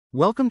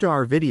Welcome to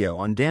our video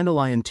on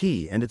dandelion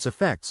tea and its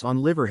effects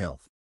on liver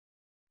health.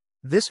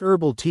 This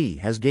herbal tea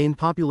has gained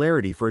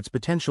popularity for its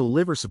potential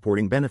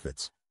liver-supporting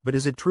benefits, but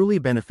is it truly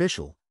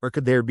beneficial, or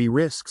could there be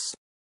risks?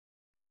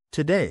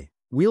 Today,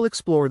 we'll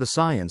explore the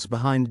science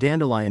behind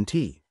dandelion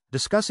tea,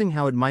 discussing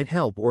how it might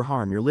help or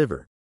harm your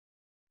liver.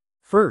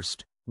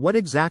 First, what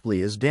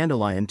exactly is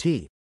dandelion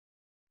tea?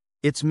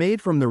 It's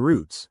made from the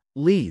roots,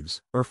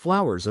 leaves, or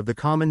flowers of the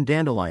common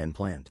dandelion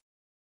plant.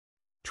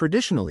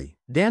 Traditionally,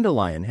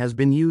 dandelion has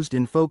been used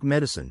in folk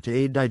medicine to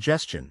aid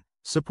digestion,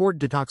 support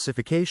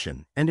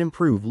detoxification, and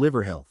improve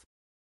liver health.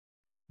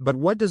 But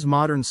what does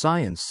modern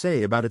science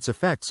say about its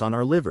effects on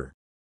our liver?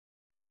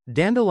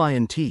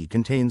 Dandelion tea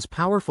contains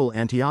powerful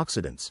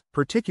antioxidants,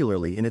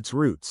 particularly in its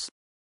roots.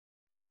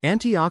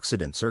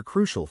 Antioxidants are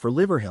crucial for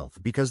liver health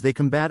because they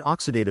combat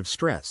oxidative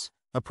stress,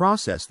 a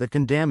process that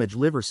can damage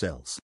liver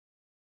cells.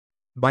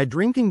 By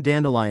drinking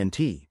dandelion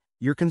tea,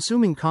 you're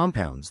consuming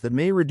compounds that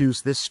may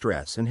reduce this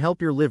stress and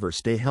help your liver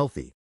stay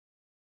healthy.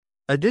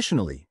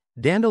 Additionally,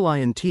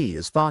 dandelion tea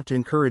is thought to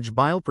encourage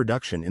bile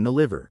production in the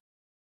liver.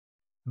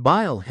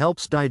 Bile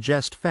helps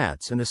digest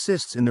fats and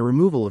assists in the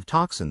removal of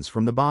toxins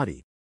from the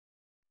body.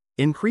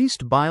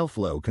 Increased bile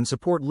flow can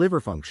support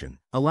liver function,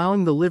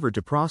 allowing the liver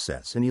to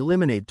process and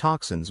eliminate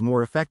toxins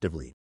more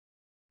effectively.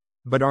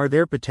 But are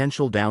there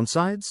potential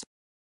downsides?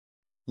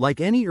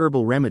 Like any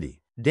herbal remedy,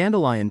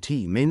 dandelion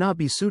tea may not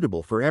be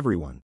suitable for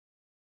everyone.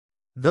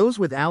 Those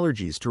with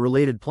allergies to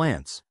related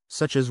plants,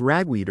 such as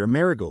ragweed or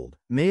marigold,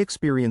 may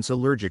experience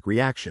allergic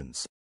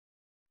reactions.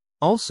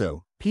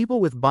 Also,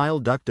 people with bile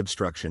duct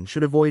obstruction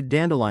should avoid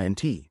dandelion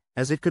tea,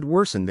 as it could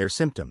worsen their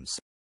symptoms.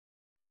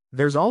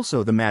 There's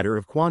also the matter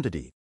of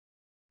quantity.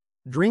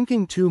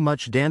 Drinking too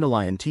much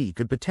dandelion tea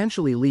could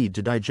potentially lead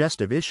to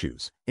digestive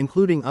issues,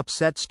 including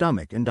upset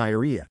stomach and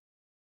diarrhea.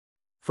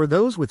 For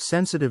those with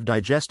sensitive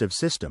digestive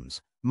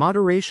systems,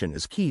 moderation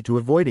is key to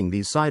avoiding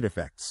these side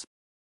effects.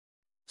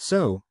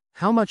 So,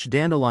 how much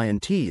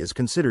dandelion tea is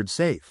considered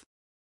safe?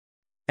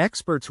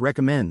 Experts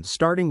recommend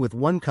starting with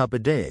 1 cup a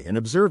day and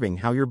observing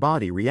how your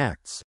body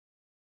reacts.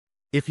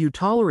 If you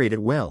tolerate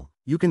it well,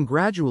 you can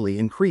gradually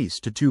increase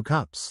to 2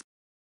 cups.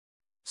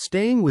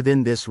 Staying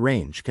within this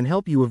range can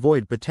help you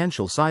avoid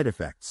potential side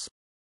effects.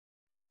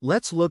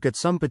 Let's look at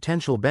some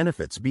potential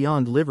benefits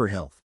beyond liver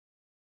health.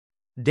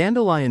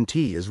 Dandelion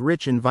tea is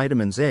rich in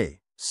vitamins A,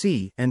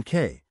 C, and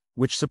K,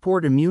 which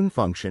support immune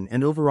function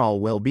and overall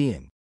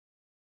well-being.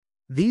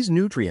 These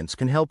nutrients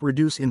can help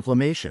reduce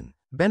inflammation,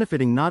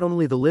 benefiting not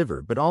only the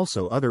liver but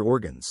also other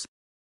organs.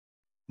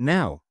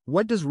 Now,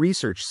 what does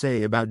research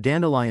say about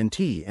dandelion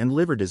tea and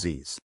liver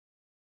disease?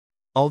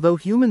 Although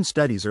human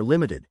studies are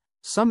limited,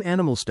 some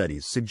animal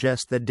studies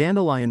suggest that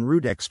dandelion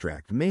root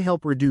extract may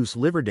help reduce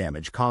liver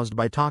damage caused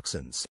by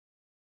toxins.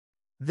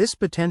 This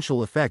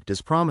potential effect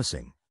is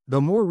promising,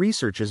 though more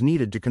research is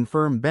needed to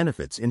confirm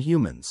benefits in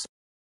humans.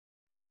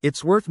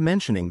 It's worth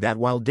mentioning that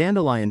while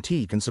dandelion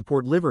tea can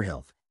support liver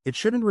health, it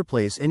shouldn't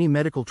replace any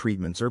medical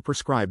treatments or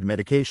prescribed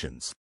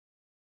medications.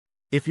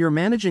 If you're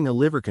managing a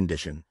liver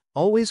condition,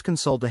 always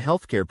consult a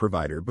healthcare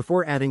provider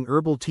before adding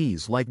herbal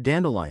teas like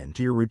dandelion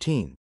to your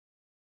routine.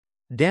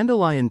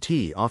 Dandelion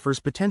tea offers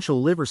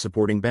potential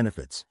liver-supporting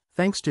benefits,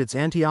 thanks to its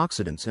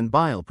antioxidants and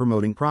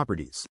bile-promoting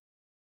properties.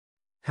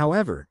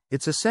 However,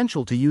 it's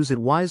essential to use it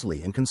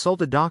wisely and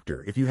consult a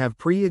doctor if you have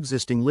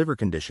pre-existing liver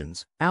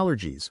conditions,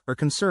 allergies, or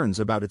concerns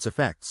about its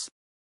effects.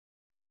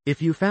 If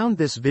you found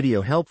this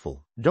video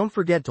helpful, don't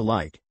forget to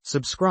like,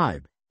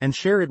 subscribe, and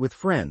share it with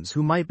friends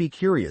who might be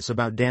curious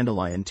about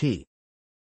dandelion tea.